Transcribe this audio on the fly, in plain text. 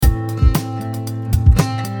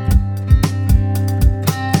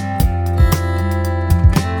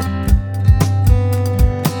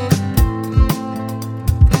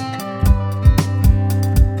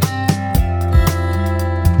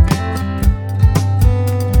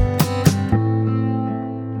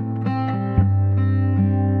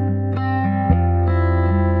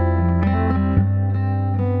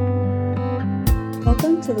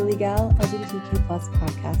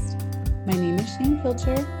podcast. My name is Shane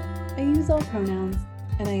Pilcher. I use all pronouns,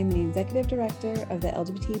 and I am the Executive Director of the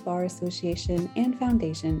LGBT Bar Association and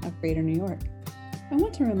Foundation of Greater New York. I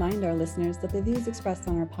want to remind our listeners that the views expressed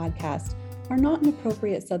on our podcast are not an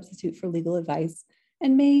appropriate substitute for legal advice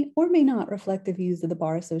and may or may not reflect the views of the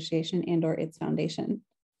Bar Association and/or its foundation.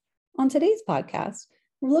 On today's podcast,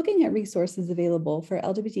 we're looking at resources available for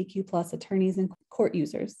LGBTQ+ attorneys and court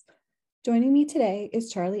users. Joining me today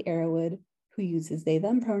is Charlie Arrowood, who uses they,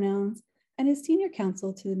 them pronouns, and is senior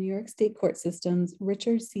counsel to the New York State Court System's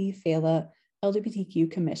Richard C. Fela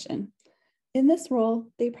LGBTQ Commission. In this role,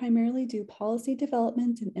 they primarily do policy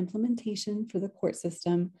development and implementation for the court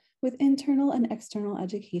system with internal and external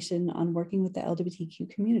education on working with the LGBTQ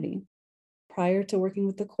community. Prior to working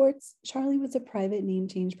with the courts, Charlie was a private name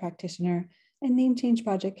change practitioner and name change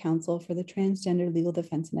project counsel for the Transgender Legal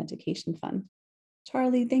Defense and Education Fund.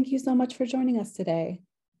 Charlie, thank you so much for joining us today.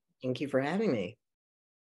 Thank you for having me.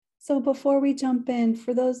 So before we jump in,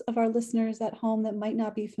 for those of our listeners at home that might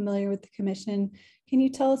not be familiar with the commission, can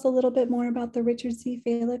you tell us a little bit more about the Richard C.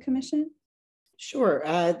 Fela Commission? Sure.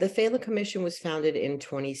 The Fela Commission was founded in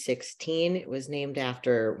 2016. It was named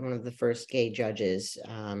after one of the first gay judges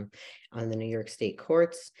on the New York State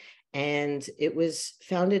courts. And it was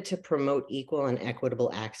founded to promote equal and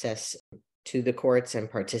equitable access to the courts and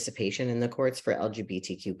participation in the courts for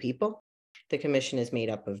LGBTQ people. The commission is made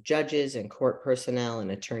up of judges and court personnel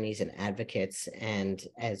and attorneys and advocates. And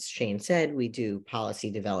as Shane said, we do policy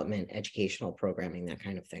development, educational programming, that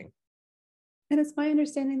kind of thing. And it's my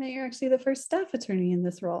understanding that you're actually the first staff attorney in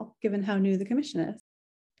this role, given how new the commission is.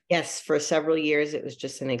 Yes, for several years, it was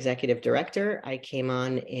just an executive director. I came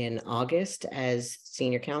on in August as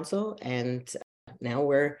senior counsel, and now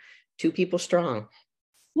we're 2 people strong.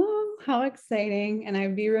 Well, how exciting. And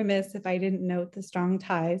I'd be remiss if I didn't note the strong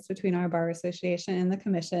ties between our Bar Association and the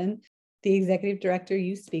commission. The executive director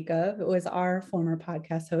you speak of was our former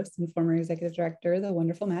podcast host and former executive director, the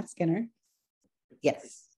wonderful Matt Skinner.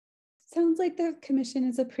 Yes. Sounds like the commission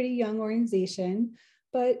is a pretty young organization,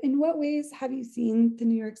 but in what ways have you seen the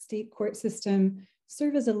New York State court system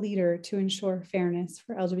serve as a leader to ensure fairness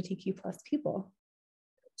for LGBTQ+ people?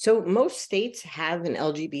 So most states have an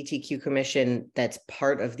LGBTQ commission that's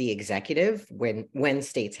part of the executive when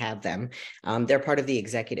states have them. They're part of the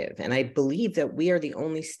executive. And I believe that we are the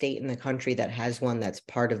only state in the country that has one that's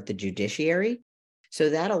part of the judiciary. So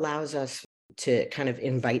that allows us to kind of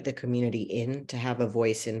invite the community in to have a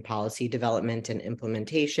voice in policy development and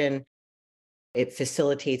implementation. It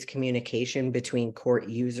facilitates communication between court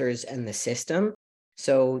users and the system.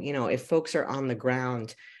 So, if folks are on the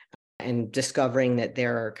ground and discovering that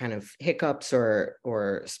there are kind of hiccups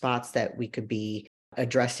or spots that we could be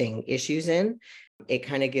addressing issues in, it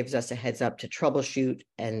kind of gives us a heads up to troubleshoot,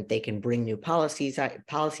 and they can bring new policy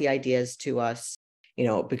ideas to us,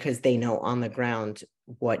 because they know on the ground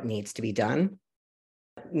what needs to be done.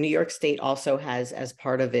 New York State also has, as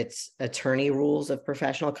part of its attorney rules of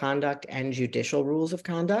professional conduct and judicial rules of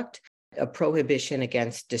conduct, a prohibition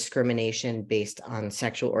against discrimination based on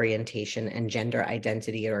sexual orientation and gender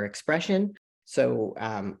identity or expression. So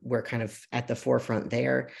we're kind of at the forefront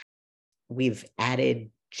there. We've added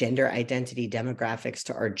gender identity demographics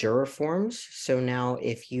to our juror forms. So now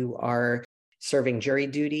if you are serving jury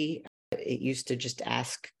duty, it used to just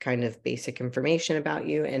ask kind of basic information about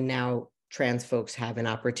you. And now trans folks have an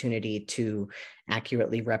opportunity to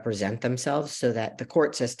accurately represent themselves so that the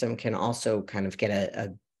court system can also kind of get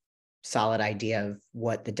a solid idea of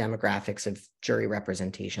what the demographics of jury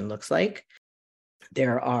representation looks like.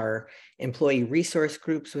 There are employee resource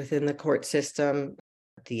groups within the court system.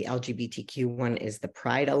 The LGBTQ one is the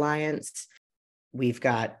Pride Alliance. We've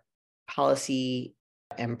got policy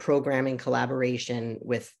and programming collaboration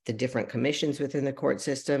with the different commissions within the court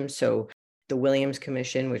system. So the Williams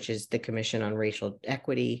Commission, which is the Commission on Racial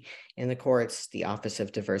Equity in the courts, the Office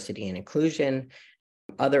of Diversity and Inclusion,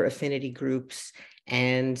 other affinity groups.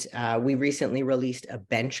 And we recently released a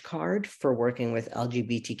bench card for working with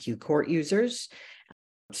LGBTQ court users.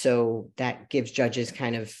 So that gives judges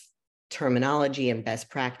kind of terminology and best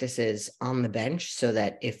practices on the bench so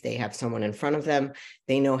that if they have someone in front of them,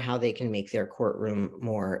 they know how they can make their courtroom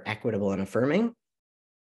more equitable and affirming.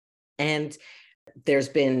 And there's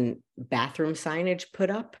been bathroom signage put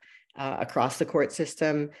up across the court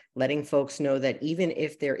system, letting folks know that even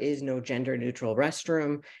if there is no gender neutral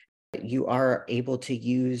restroom, you are able to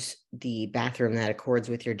use the bathroom that accords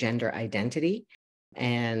with your gender identity.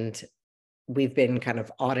 And we've been kind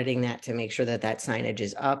of auditing that to make sure that that signage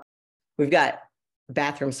is up. We've got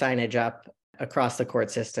bathroom signage up across the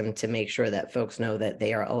court system to make sure that folks know that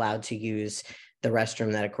they are allowed to use the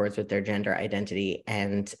restroom that accords with their gender identity.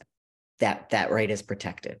 And that right is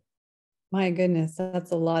protected. My goodness,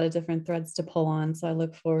 that's a lot of different threads to pull on. So I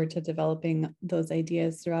look forward to developing those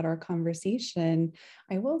ideas throughout our conversation.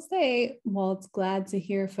 I will say, while it's glad to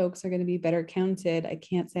hear folks are going to be better counted, I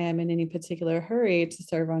can't say I'm in any particular hurry to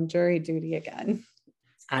serve on jury duty again.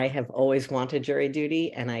 I have always wanted jury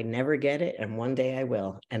duty and I never get it. And one day I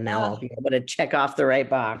will. And now I'll be able to check off the right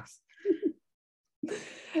box.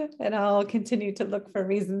 And I'll continue to look for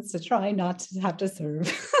reasons to try not to have to serve,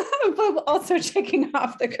 but also checking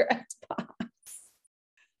off the correct box.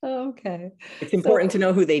 Okay. It's important to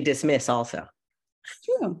know who they dismiss also.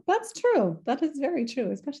 True. That's true. That is very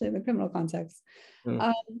true, especially in the criminal context.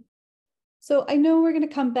 Mm. So I know we're going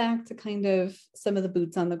to come back to kind of some of the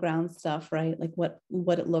boots on the ground stuff, right? Like what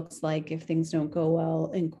it looks like if things don't go well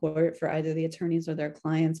in court for either the attorneys or their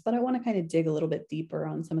clients. But I want to kind of dig a little bit deeper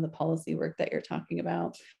on some of the policy work that you're talking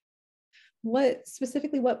about. What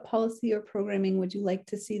policy or programming would you like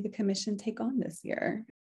to see the commission take on this year?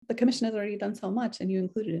 The commission has already done so much, and you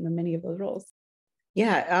included in many of those roles.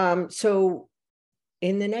 Yeah. So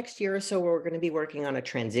in the next year or so, we're going to be working on a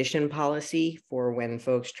transition policy for when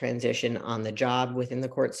folks transition on the job within the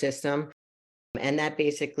court system. And that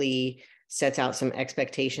basically sets out some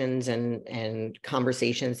expectations and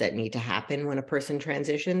conversations that need to happen when a person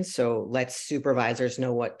transitions. So lets supervisors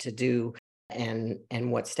know what to do and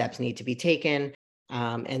what steps need to be taken.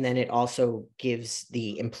 And then it also gives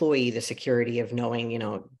the employee the security of knowing,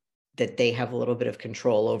 that they have a little bit of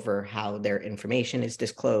control over how their information is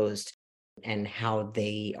disclosed and how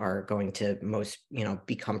they are going to most,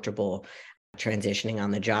 be comfortable transitioning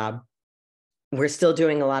on the job. We're still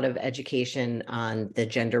doing a lot of education on the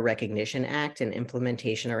Gender Recognition Act and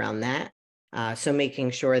implementation around that. So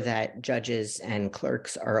making sure that judges and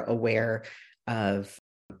clerks are aware of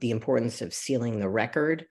the importance of sealing the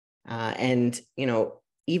record. And,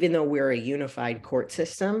 even though we're a unified court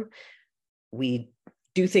system, we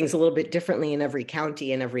do things a little bit differently in every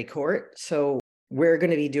county and every court. So we're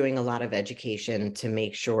going to be doing a lot of education to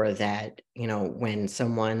make sure that, when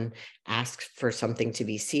someone asks for something to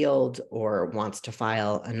be sealed or wants to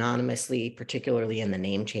file anonymously, particularly in the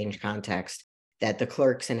name change context, that the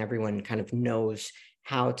clerks and everyone kind of knows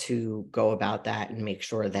how to go about that and make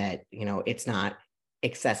sure that, it's not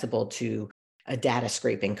accessible to a data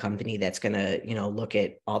scraping company that's going to, look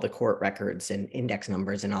at all the court records and index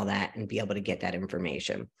numbers and all that and be able to get that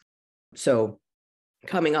information. So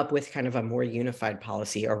coming up with kind of a more unified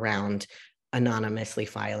policy around anonymously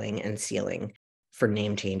filing and sealing for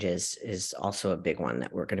name changes is also a big one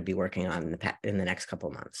that we're going to be working on in the next couple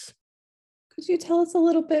of months. Could you tell us a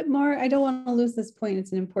little bit more? I don't want to lose this point.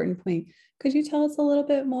 It's an important point. Could you tell us a little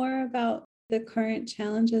bit more about the current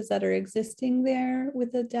challenges that are existing there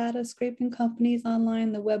with the data scraping companies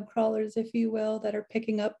online, the web crawlers, if you will, that are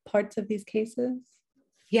picking up parts of these cases?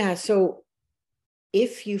 Yeah, so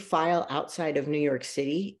if you file outside of New York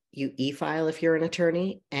City, you e-file if you're an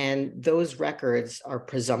attorney, and those records are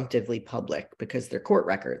presumptively public because they're court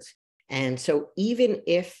records. And so even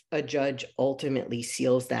if a judge ultimately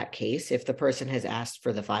seals that case, if the person has asked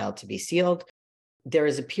for the file to be sealed, there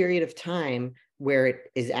is a period of time where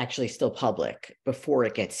it is actually still public before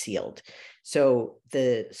it gets sealed. So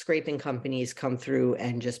the scraping companies come through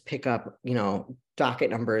and just pick up, docket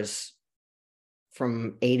numbers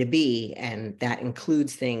from A to B, and that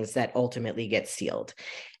includes things that ultimately get sealed.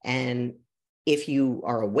 And if you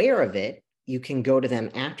are aware of it, you can go to them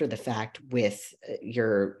after the fact with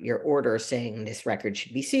your order saying this record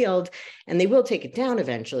should be sealed, and they will take it down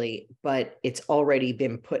eventually, but it's already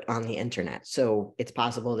been put on the internet. So it's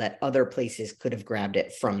possible that other places could have grabbed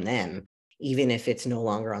it from them, even if it's no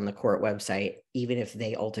longer on the court website, even if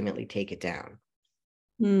they ultimately take it down.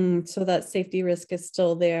 So that safety risk is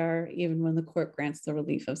still there, even when the court grants the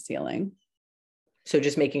relief of sealing. So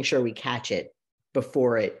just making sure we catch it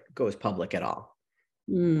before it goes public at all.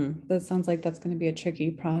 That sounds like that's going to be a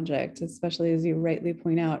tricky project, especially as you rightly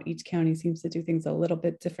point out, each county seems to do things a little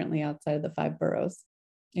bit differently outside of the 5 boroughs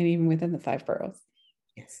and even within the 5 boroughs.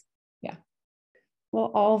 Yes. Yeah.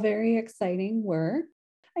 Well, all very exciting work.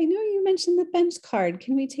 I know you mentioned the bench card.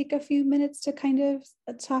 Can we take a few minutes to kind of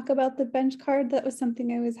talk about the bench card? That was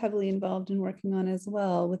something I was heavily involved in working on as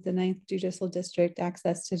well with the 9th Judicial District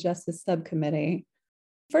Access to Justice Subcommittee.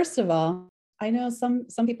 First of all, I know some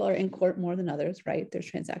people are in court more than others, right? There's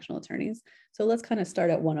transactional attorneys. So let's kind of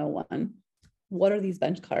start at 101. What are these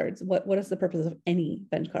bench cards? What is the purpose of any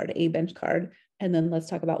bench card, a bench card? And then let's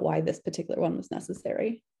talk about why this particular one was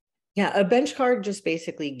necessary. Yeah, a bench card just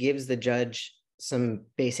basically gives the judge some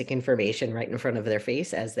basic information right in front of their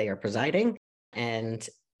face as they are presiding. And,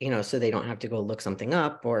 so they don't have to go look something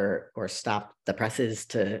up or stop the presses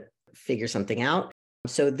to figure something out.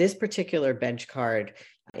 So this particular bench card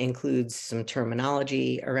includes some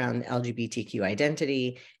terminology around LGBTQ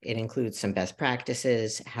identity. It includes some best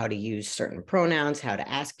practices, how to use certain pronouns, how to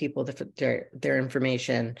ask people their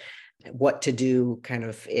information, what to do kind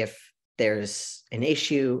of if there's an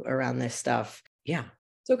issue around this stuff. Yeah.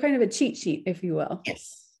 So kind of a cheat sheet, if you will.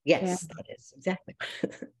 Yes. Yeah. That is exactly.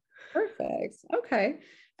 Perfect. Okay.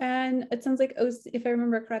 And it sounds like, if I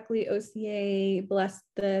remember correctly, OCA blessed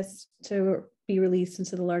this to be released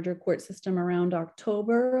into the larger court system around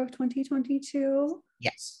October of 2022.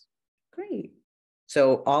 Yes. Great.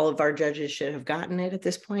 So all of our judges should have gotten it at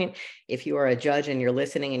this point. If you are a judge and you're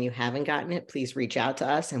listening and you haven't gotten it, please reach out to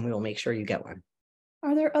us and we will make sure you get one.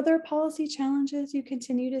 Are there other policy challenges you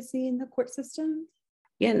continue to see in the court system?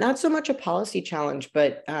 Yeah, not so much a policy challenge,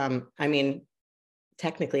 but I mean,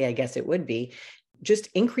 technically, I guess it would be. Just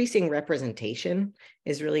increasing representation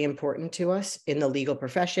is really important to us in the legal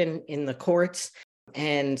profession, in the courts.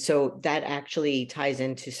 And so that actually ties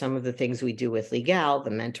into some of the things we do with Legal,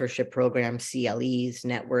 the mentorship program, CLEs,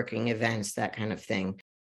 networking events, that kind of thing.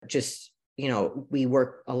 Just, we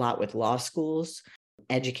work a lot with law schools,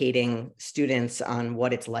 educating students on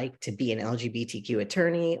what it's like to be an LGBTQ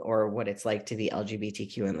attorney or what it's like to be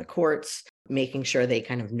LGBTQ in the courts, making sure they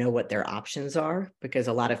kind of know what their options are, because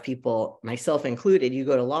a lot of people, myself included, you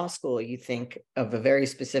go to law school, you think of a very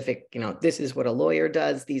specific, this is what a lawyer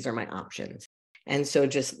does, these are my options. And so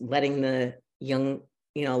just letting the young,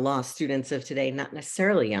 law students of today, not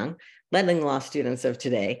necessarily young, letting law students of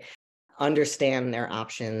today understand their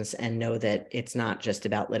options and know that it's not just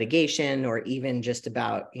about litigation or even just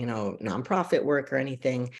about, nonprofit work or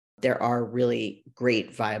anything. There are really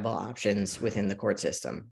great viable options within the court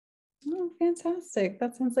system. Oh, fantastic.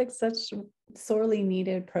 That sounds like such sorely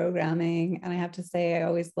needed programming. And I have to say, I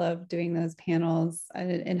always love doing those panels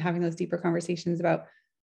and having those deeper conversations about,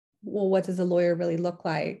 well, what does a lawyer really look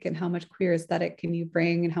like? And how much queer aesthetic can you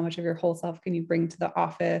bring? And how much of your whole self can you bring to the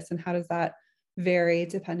office? And how does that vary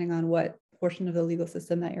depending on what portion of the legal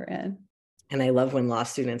system that you're in? And I love when law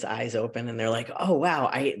students' eyes open and they're like, oh, wow,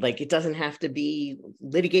 it doesn't have to be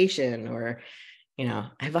litigation or, I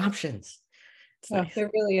have options. Nice. There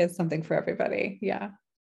really is something for everybody. Yeah.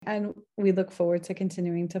 And we look forward to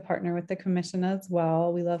continuing to partner with the commission as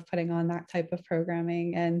well. We love putting on that type of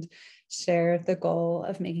programming and share the goal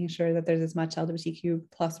of making sure that there's as much LGBTQ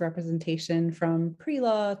plus representation from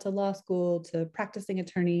pre-law to law school to practicing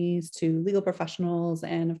attorneys to legal professionals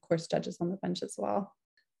and of course judges on the bench as well.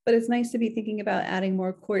 But it's nice to be thinking about adding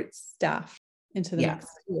more court staff into the mix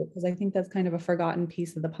too, because I think that's kind of a forgotten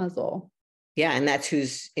piece of the puzzle. Yeah, and that's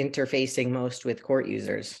who's interfacing most with court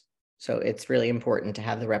users. So it's really important to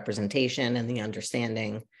have the representation and the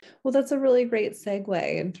understanding. Well, that's a really great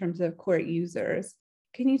segue in terms of court users.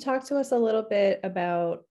 Can you talk to us a little bit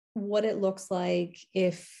about what it looks like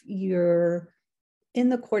if you're in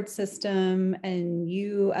the court system and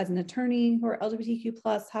you as an attorney or LGBTQ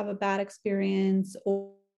plus have a bad experience,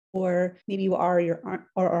 or maybe you are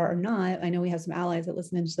or are not? I know we have some allies that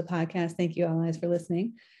listen into the podcast. Thank you, allies, for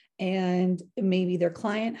listening. And maybe their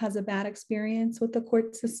client has a bad experience with the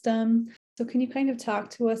court system. So can you kind of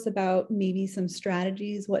talk to us about maybe some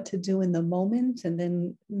strategies, what to do in the moment, and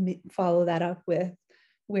then follow that up with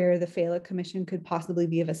where the FALA Commission could possibly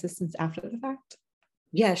be of assistance after the fact?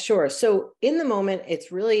 Yeah, sure. So in the moment,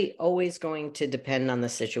 it's really always going to depend on the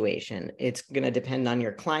situation. It's going to depend on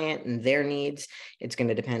your client and their needs. It's going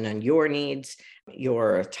to depend on your needs,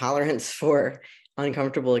 your tolerance for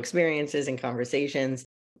uncomfortable experiences and conversations.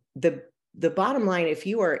 The bottom line, if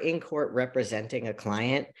you are in court representing a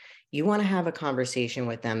client, you want to have a conversation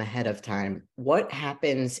with them ahead of time. What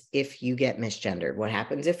happens if you get misgendered? What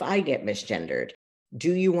happens if I get misgendered?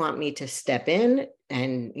 Do you want me to step in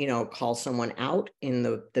and, call someone out in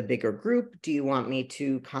the bigger group? Do you want me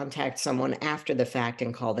to contact someone after the fact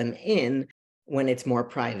and call them in when it's more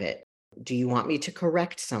private? Do you want me to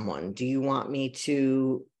correct someone? Do you want me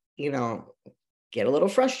to, get a little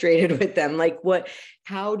frustrated with them?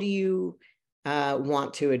 How do you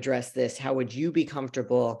want to address this? How would you be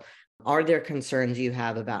comfortable? Are there concerns you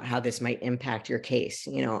have about how this might impact your case?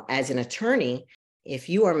 As an attorney, if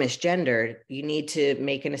you are misgendered, you need to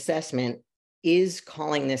make an assessment. Is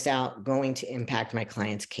calling this out going to impact my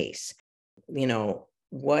client's case?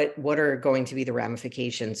 What are going to be the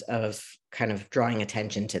ramifications of kind of drawing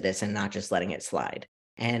attention to this and not just letting it slide?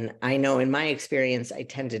 And I know in my experience, I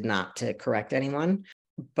tended not to correct anyone,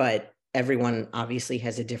 but everyone obviously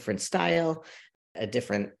has a different style, a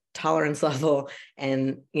different tolerance level.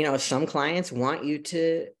 And, some clients want you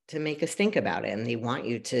to make us think about it and they want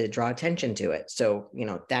you to draw attention to it. So,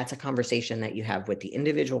 that's a conversation that you have with the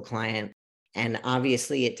individual client. And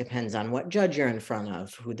obviously it depends on what judge you're in front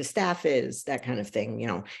of, who the staff is, that kind of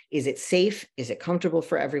thing. Is it safe? Is it comfortable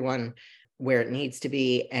for everyone where it needs to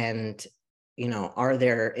be? And, are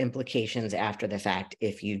there implications after the fact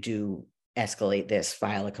if you do escalate this,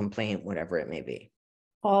 file a complaint, whatever it may be?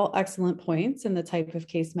 All excellent points, and the type of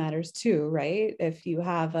case matters too, right? If you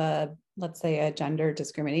have let's say a gender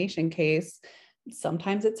discrimination case,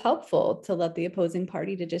 sometimes it's helpful to let the opposing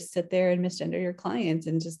party to just sit there and misgender your client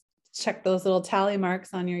and just check those little tally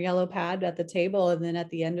marks on your yellow pad at the table. And then at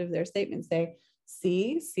the end of their statement say,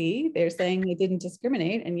 see, they're saying they didn't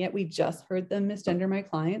discriminate. And yet we just heard them misgender my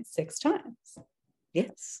client 6 times.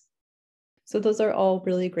 Yes. So those are all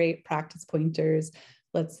really great practice pointers.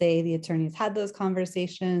 Let's say the attorneys had those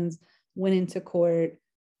conversations, went into court,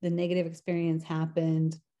 the negative experience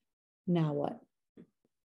happened. Now what?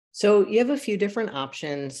 So you have a few different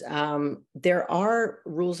options. There are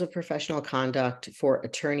rules of professional conduct for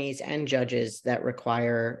attorneys and judges that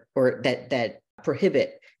require or that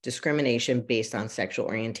prohibit discrimination based on sexual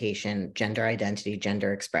orientation, gender identity,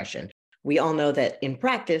 gender expression. We all know that in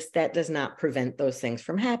practice, that does not prevent those things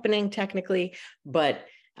from happening technically, but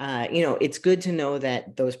it's good to know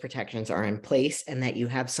that those protections are in place and that you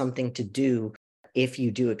have something to do if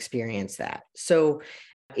you do experience that. So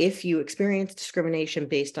if you experience discrimination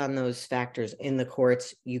based on those factors in the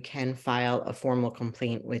courts, you can file a formal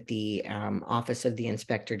complaint with the Office of the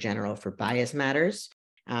Inspector General for Bias Matters.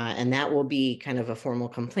 And that will be kind of a formal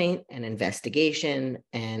complaint, an investigation,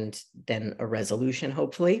 and then a resolution,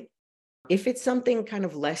 hopefully. If it's something kind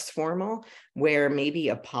of less formal, where maybe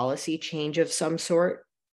a policy change of some sort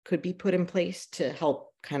could be put in place to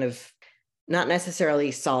help kind of not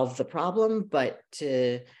necessarily solve the problem, but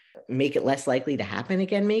to make it less likely to happen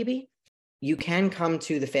again, maybe, you can come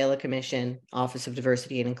to the FALA Commission, Office of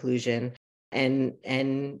Diversity and Inclusion, and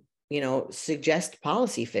suggest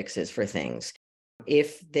policy fixes for things.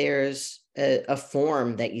 If there's a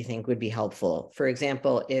form that you think would be helpful, for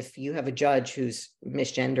example, if you have a judge who's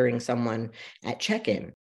misgendering someone at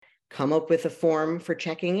check-in, come up with a form for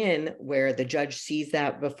checking in where the judge sees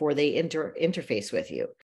that before they interface with you,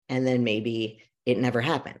 and then maybe it never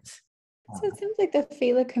happens. So it seems like the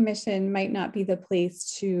FALA Commission might not be the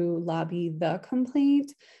place to lobby the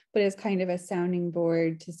complaint, but is kind of a sounding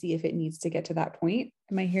board to see if it needs to get to that point.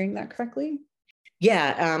 Am I hearing that correctly?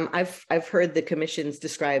 Yeah, I've heard the commissions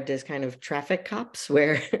described as kind of traffic cops,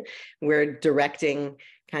 where we're directing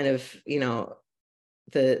kind of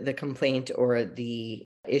the complaint or the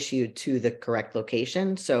issue to the correct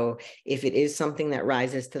location. So if it is something that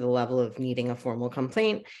rises to the level of needing a formal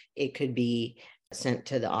complaint, it could be sent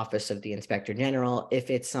to the Office of the Inspector General.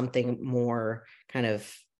 If it's something more kind of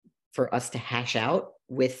for us to hash out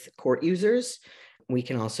with court users, we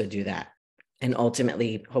can also do that, and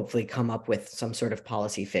ultimately hopefully come up with some sort of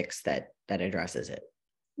policy fix that addresses it.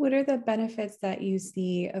 What are the benefits that you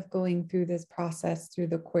see of going through this process through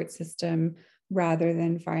the court system rather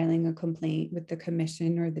than filing a complaint with the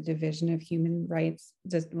Commission or the Division of Human Rights,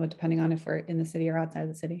 just depending on if we're in the city or outside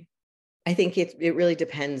the city? I think it really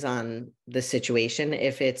depends on the situation.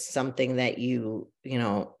 If it's something that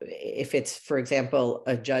if it's, for example,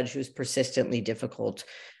 a judge who's persistently difficult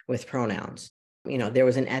with pronouns, there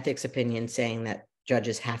was an ethics opinion saying that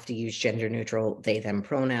judges have to use gender neutral they, them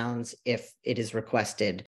pronouns if it is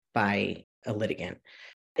requested by a litigant.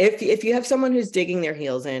 If you have someone who's digging their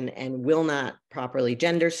heels in and will not properly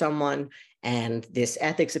gender someone, and this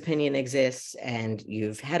ethics opinion exists, and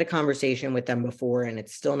you've had a conversation with them before and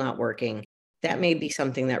it's still not working, that may be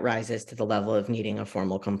something that rises to the level of needing a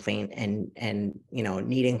formal complaint and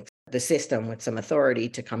needing the system with some authority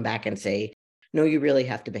to come back and say, no, you really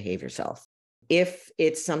have to behave yourself. If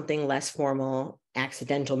it's something less formal,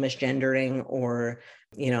 accidental misgendering, or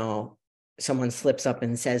someone slips up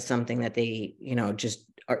and says something that they just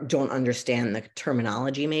don't understand the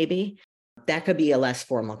terminology, maybe that could be a less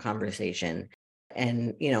formal conversation.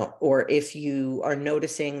 And or if you are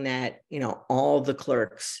noticing that all the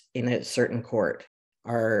clerks in a certain court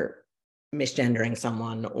are misgendering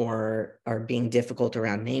someone or are being difficult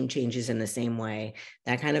around name changes in the same way,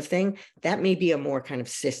 that kind of thing, that may be a more kind of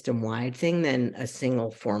system-wide thing than a single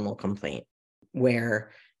formal complaint,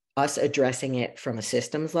 where us addressing it from a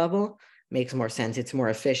systems level makes more sense. It's more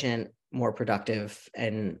efficient, more productive,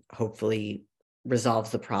 and hopefully resolves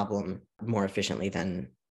the problem more efficiently than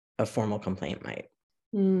a formal complaint might.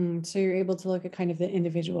 So you're able to look at kind of the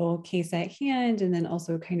individual case at hand, and then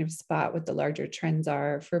also kind of spot what the larger trends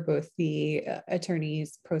are for both the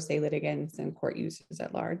attorneys, pro se litigants, and court users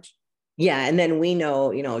at large. Yeah, and then we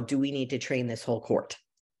know, do we need to train this whole court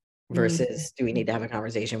versus do we need to have a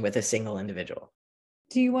conversation with a single individual?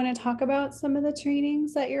 Do you want to talk about some of the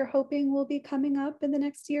trainings that you're hoping will be coming up in the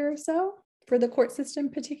next year or so for the court system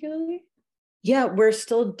particularly? Yeah, we're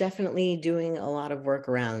still definitely doing a lot of work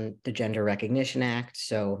around the Gender Recognition Act.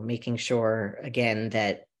 So making sure, again,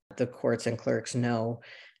 that the courts and clerks know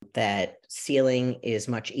that sealing is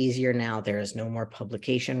much easier now. There is no more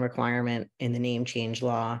publication requirement in the name change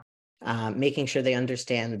law. Making sure they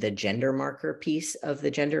understand the gender marker piece of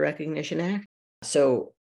the Gender Recognition Act.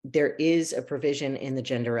 So there is a provision in the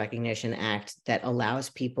Gender Recognition Act that allows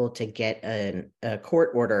people to get a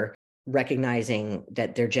court order recognizing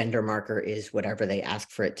that their gender marker is whatever they ask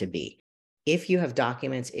for it to be. If you have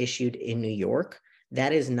documents issued in New York,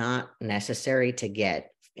 that is not necessary to get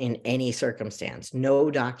in any circumstance. No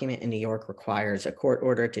document in New York requires a court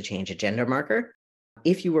order to change a gender marker.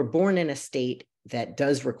 If you were born in a state that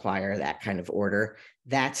does require that kind of order,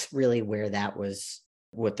 that's really where that was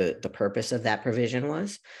what the purpose of that provision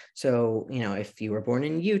was. So, if you were born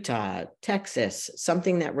in Utah, Texas,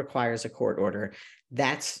 something that requires a court order,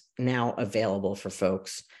 that's now available for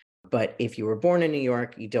folks. But if you were born in New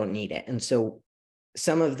York, you don't need it. And so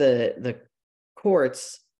some of the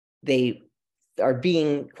courts, they are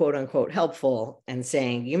being quote unquote helpful and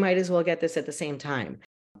saying, you might as well get this at the same time.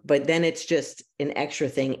 But then it's just an extra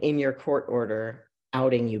thing in your court order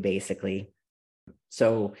outing you basically.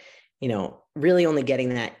 So, really only getting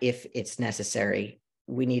that if it's necessary.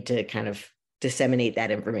 We need to kind of disseminate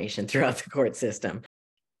that information throughout the court system.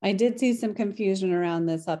 I did see some confusion around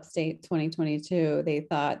this upstate 2022. They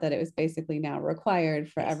thought that it was basically now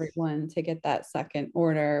required for everyone to get that second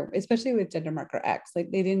order, especially with gender marker X.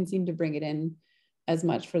 Like they didn't seem to bring it in as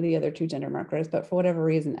much for the other two gender markers, but for whatever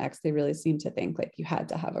reason, X, they really seemed to think like you had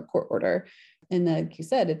to have a court order. And like you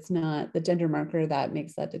said, it's not the gender marker that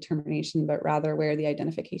makes that determination, but rather where the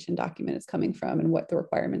identification document is coming from and what the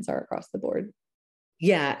requirements are across the board.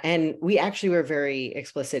 Yeah, and we actually were very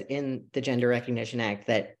explicit in the Gender Recognition Act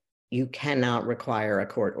that you cannot require a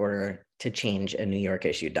court order to change a New York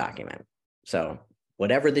issued document. So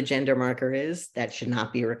whatever the gender marker is, that should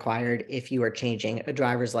not be required if you are changing a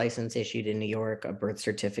driver's license issued in New York, a birth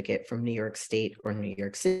certificate from New York State or New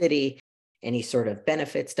York City, any sort of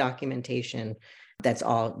benefits documentation. That's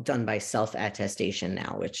all done by self-attestation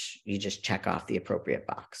now, which you just check off the appropriate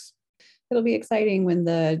box. It'll be exciting when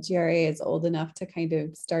the GRA is old enough to kind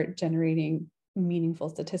of start generating meaningful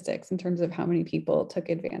statistics in terms of how many people took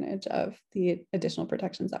advantage of the additional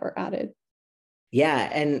protections that were added. Yeah,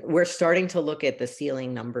 and we're starting to look at the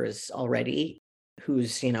sealing numbers already.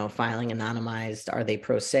 Who's, filing anonymized? Are they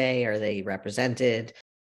pro se? Are they represented?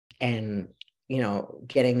 And,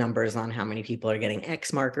 getting numbers on how many people are getting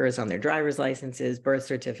X markers on their driver's licenses, birth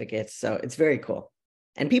certificates. So it's very cool.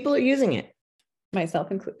 And people are using it.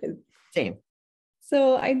 Myself included. Same.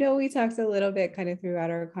 So I know we talked a little bit kind of throughout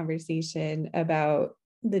our conversation about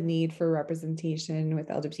the need for representation with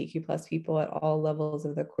LGBTQ plus people at all levels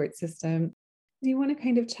of the court system. Do you want to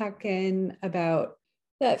kind of check in about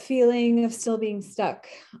that feeling of still being stuck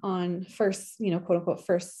on first, quote unquote,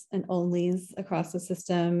 firsts and onlys across the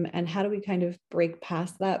system? And how do we kind of break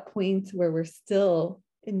past that point where we're still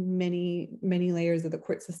in many, many layers of the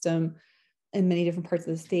court system in many different parts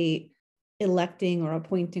of the state, electing or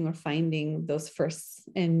appointing or finding those firsts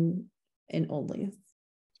and onlys?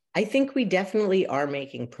 I think we definitely are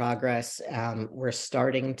making progress. We're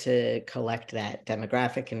starting to collect that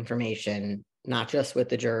demographic information, not just with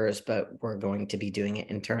the jurors, but we're going to be doing it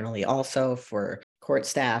internally also for court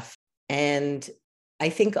staff. And I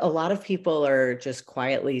think a lot of people are just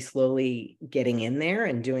quietly, slowly getting in there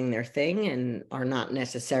and doing their thing and are not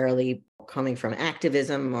necessarily coming from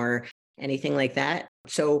activism or anything like that.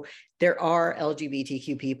 So there are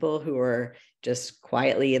LGBTQ people who are just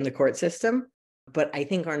quietly in the court system, but I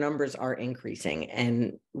think our numbers are increasing.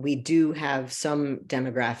 And we do have some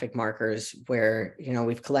demographic markers where,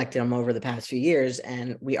 we've collected them over the past few years,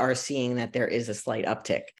 and we are seeing that there is a slight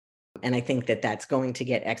uptick. And I think that that's going to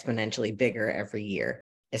get exponentially bigger every year,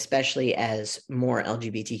 especially as more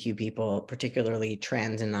LGBTQ people, particularly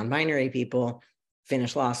trans and non-binary people,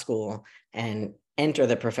 finish law school and enter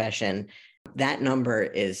the profession. That number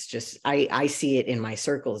is just, I see it in my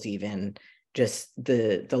circles, even just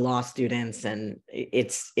the law students. And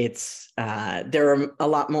it's there are a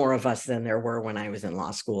lot more of us than there were when I was in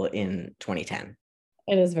law school in 2010.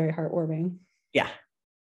 It is very heartwarming. Yeah.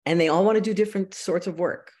 And they all want to do different sorts of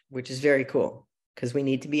work, which is very cool because we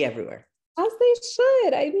need to be everywhere. As they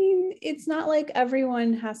should. I mean, it's not like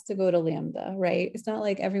everyone has to go to Lambda, right? It's not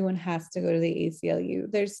like everyone has to go to the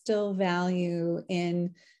ACLU. There's still value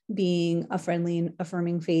in being a friendly and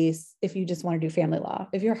affirming face if you just want to do family law.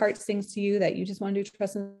 If your heart sings to you that you just want to do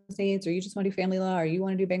trust and estates, or you just want to do family law, or you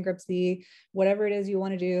want to do bankruptcy, whatever it is you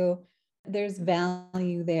want to do, there's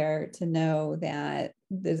value there to know that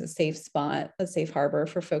there's a safe spot, a safe harbor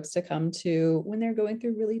for folks to come to when they're going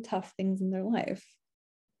through really tough things in their life.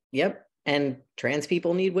 Yep. And trans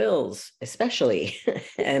people need wills, especially.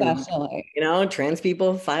 And, Especially. Trans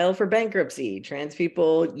people file for bankruptcy. Trans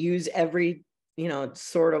people use every,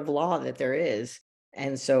 sort of law that there is.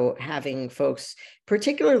 And so having folks,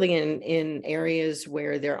 particularly in areas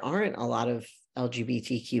where there aren't a lot of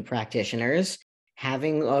LGBTQ practitioners,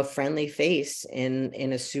 having a friendly face in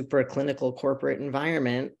a super clinical corporate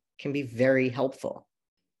environment can be very helpful.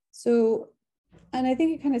 So, and I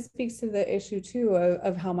think it kind of speaks to the issue too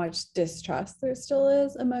of how much distrust there still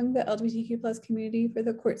is among the LGBTQ plus community for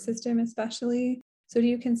the court system, especially. So do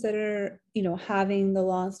you consider, having the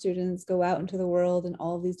law students go out into the world in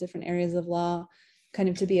all of these different areas of law kind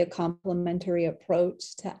of to be a complementary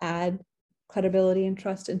approach to add credibility and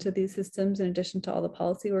trust into these systems in addition to all the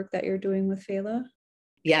policy work that you're doing with FALA?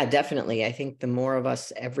 Yeah, definitely. I think the more of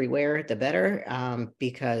us everywhere, the better,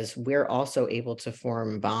 because we're also able to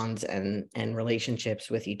form bonds and relationships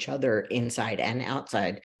with each other inside and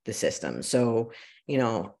outside the system. So,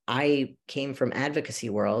 I came from advocacy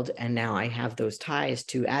world, and now I have those ties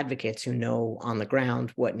to advocates who know on the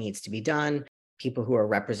ground what needs to be done, people who are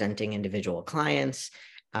representing individual clients,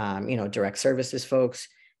 direct services folks.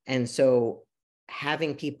 And so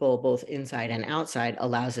having people both inside and outside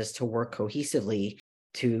allows us to work cohesively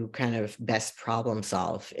to kind of best problem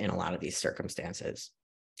solve in a lot of these circumstances.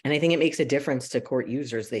 And I think it makes a difference to court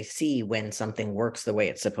users. They see when something works the way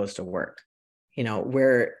it's supposed to work.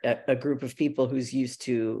 We're a group of people who's used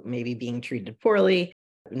to maybe being treated poorly,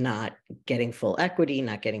 not getting full equity,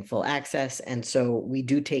 not getting full access. And so we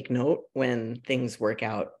do take note when things work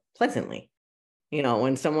out pleasantly.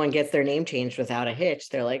 When someone gets their name changed without a hitch,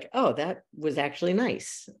 they're like, oh, that was actually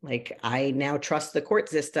nice. Like, I now trust the court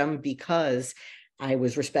system because I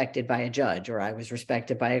was respected by a judge, or I was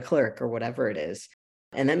respected by a clerk, or whatever it is.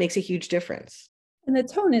 And that makes a huge difference. And the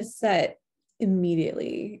tone is set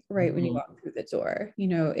immediately, right? When you walk through the door,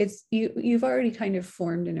 it's you've already kind of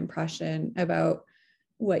formed an impression about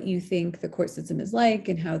what you think the court system is like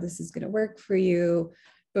and how this is going to work for you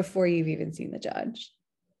before you've even seen the judge.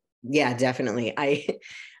 Yeah, definitely.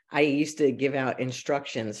 I used to give out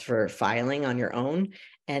instructions for filing on your own,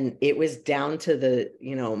 and it was down to the,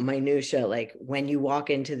 minutia, like when you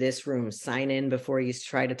walk into this room, sign in before you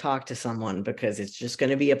try to talk to someone, because it's just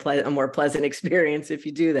going to be a more pleasant experience if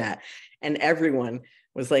you do that. And everyone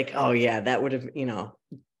was like, oh yeah, that would have,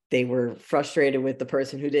 they were frustrated with the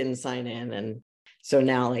person who didn't sign in. And so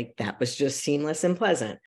now, like, that was just seamless and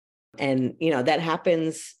pleasant. And, that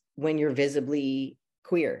happens when you're visibly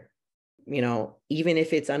queer. Even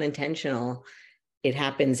if it's unintentional, it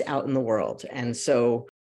happens out in the world. And so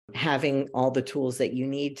having all the tools that you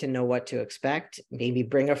need to know what to expect, maybe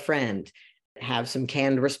bring a friend, have some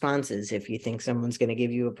canned responses if you think someone's going to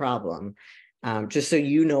give you a problem, just so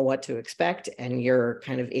you know what to expect and you're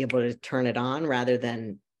kind of able to turn it on rather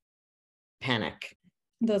than panic.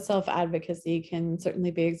 The self-advocacy can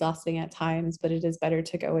certainly be exhausting at times, but it is better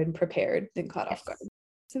to go in prepared than caught off guard.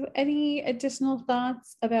 So any additional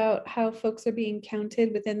thoughts about how folks are being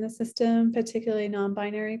counted within the system, particularly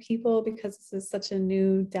non-binary people, because this is such a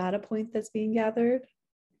new data point that's being gathered?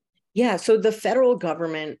 Yeah, so the federal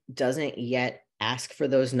government doesn't yet ask for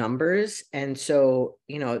those numbers. And so,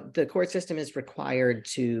 the court system is required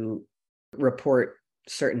to report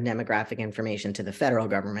certain demographic information to the federal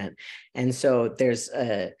government. And so there's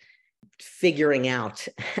a figuring out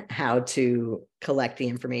how to collect the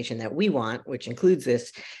information that we want, which includes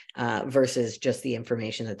this, versus just the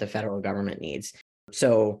information that the federal government needs.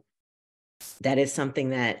 So that is something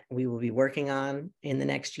that we will be working on in the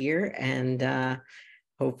next year. And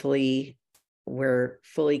hopefully we're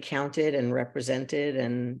fully counted and represented,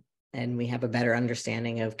 and we have a better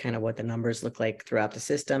understanding of kind of what the numbers look like throughout the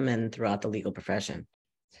system and throughout the legal profession.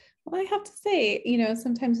 Well, I have to say,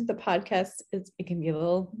 sometimes with the podcast, it can be a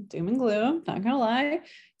little doom and gloom, not gonna lie.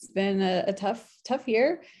 It's been a tough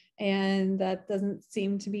year, and that doesn't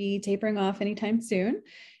seem to be tapering off anytime soon.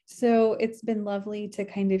 So it's been lovely to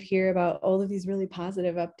kind of hear about all of these really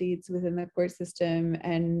positive updates within the court system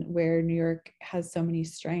and where New York has so many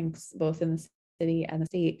strengths, both in the city and the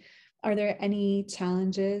state. Are there any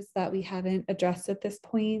challenges that we haven't addressed at this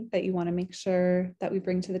point that you want to make sure that we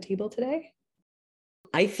bring to the table today?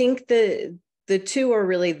 I think The two are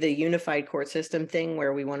really the unified court system thing,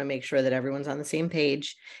 where we want to make sure that everyone's on the same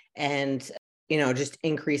page, and, just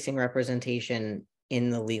increasing representation in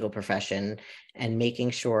the legal profession and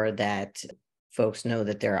making sure that folks know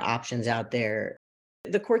that there are options out there.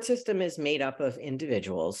 The court system is made up of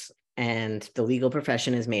individuals, and the legal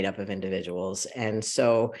profession is made up of individuals. And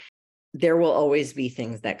so there will always be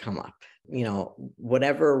things that come up,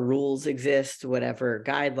 whatever rules exist, whatever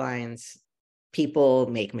guidelines, people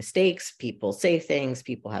make mistakes, people say things,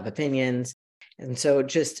 people have opinions. And so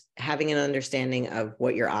just having an understanding of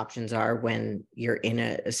what your options are when you're in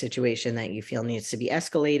a situation that you feel needs to be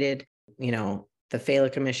escalated, the FALA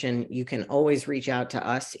Commission, you can always reach out to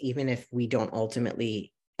us, even if we don't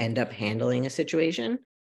ultimately end up handling a situation.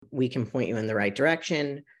 We can point you in the right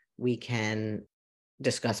direction. We can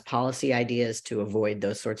discuss policy ideas to avoid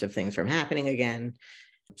those sorts of things from happening again.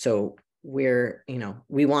 So we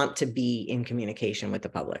want to be in communication with the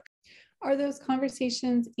public. Are those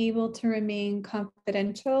conversations able to remain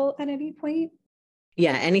confidential at any point?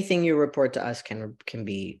 Yeah, anything you report to us can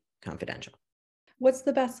be confidential. What's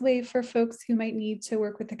the best way for folks who might need to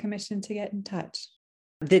work with the commission to get in touch?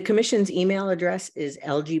 The commission's email address is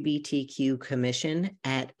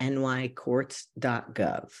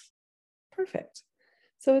lgbtqcommission@nycourts.gov. Perfect.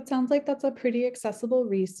 So it sounds like that's a pretty accessible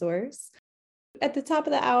resource. At the top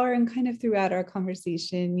of the hour and kind of throughout our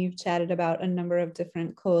conversation, you've chatted about a number of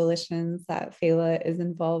different coalitions that FALA is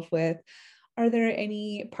involved with. Are there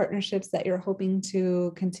any partnerships that you're hoping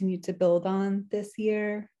to continue to build on this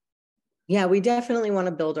year? Yeah, we definitely want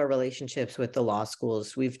to build our relationships with the law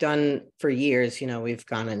schools. We've done for years, we've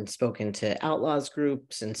gone and spoken to outlaws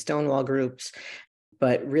groups and Stonewall groups,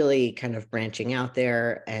 but really kind of branching out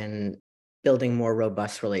there and building more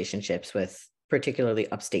robust relationships with particularly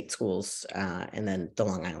upstate schools, and then the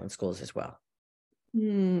Long Island schools as well.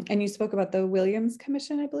 And you spoke about the Williams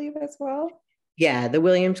Commission, I believe, as well? Yeah, the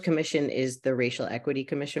Williams Commission is the Racial Equity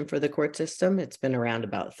Commission for the court system. It's been around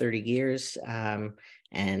about 30 years, and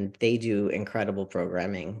they do incredible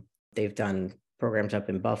programming. They've done programs up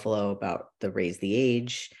in Buffalo about the Raise the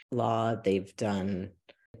Age law. They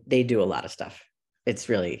do a lot of stuff. It's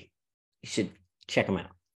really, you should check them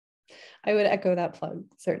out. I would echo that plug,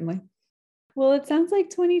 certainly. Well, it sounds like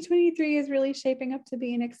 2023 is really shaping up to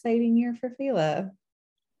be an exciting year for FALA.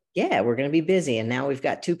 Yeah, we're going to be busy. And now we've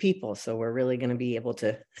got 2 people. So we're really going to be able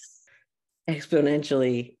to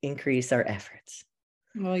exponentially increase our efforts.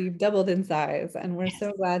 Well, you've doubled in size, and we're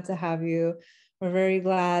so glad to have you. We're very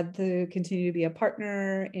glad to continue to be a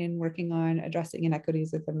partner in working on addressing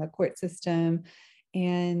inequities within the court system.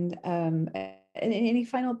 And any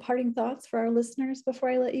final parting thoughts for our listeners before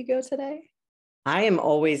I let you go today? I am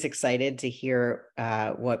always excited to hear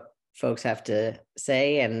what folks have to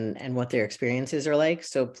say and what their experiences are like.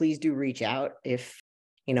 So please do reach out if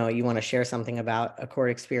you want to share something about a court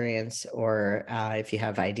experience, or if you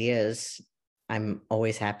have ideas. I'm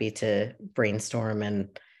always happy to brainstorm and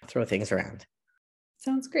throw things around.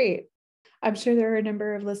 Sounds great. I'm sure there are a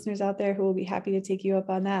number of listeners out there who will be happy to take you up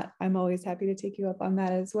on that. I'm always happy to take you up on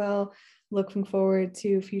that as well. Looking forward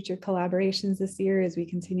to future collaborations this year as we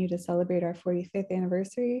continue to celebrate our 45th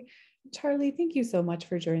anniversary. Charlie, thank you so much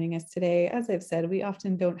for joining us today. As I've said, we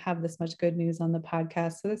often don't have this much good news on the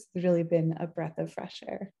podcast, so this has really been a breath of fresh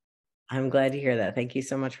air. I'm glad to hear that. Thank you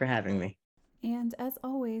so much for having me. And as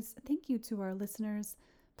always, thank you to our listeners.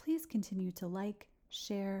 Please continue to like,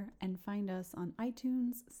 share, and find us on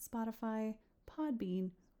iTunes, Spotify,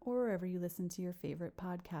 Podbean, or wherever you listen to your favorite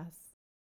podcasts.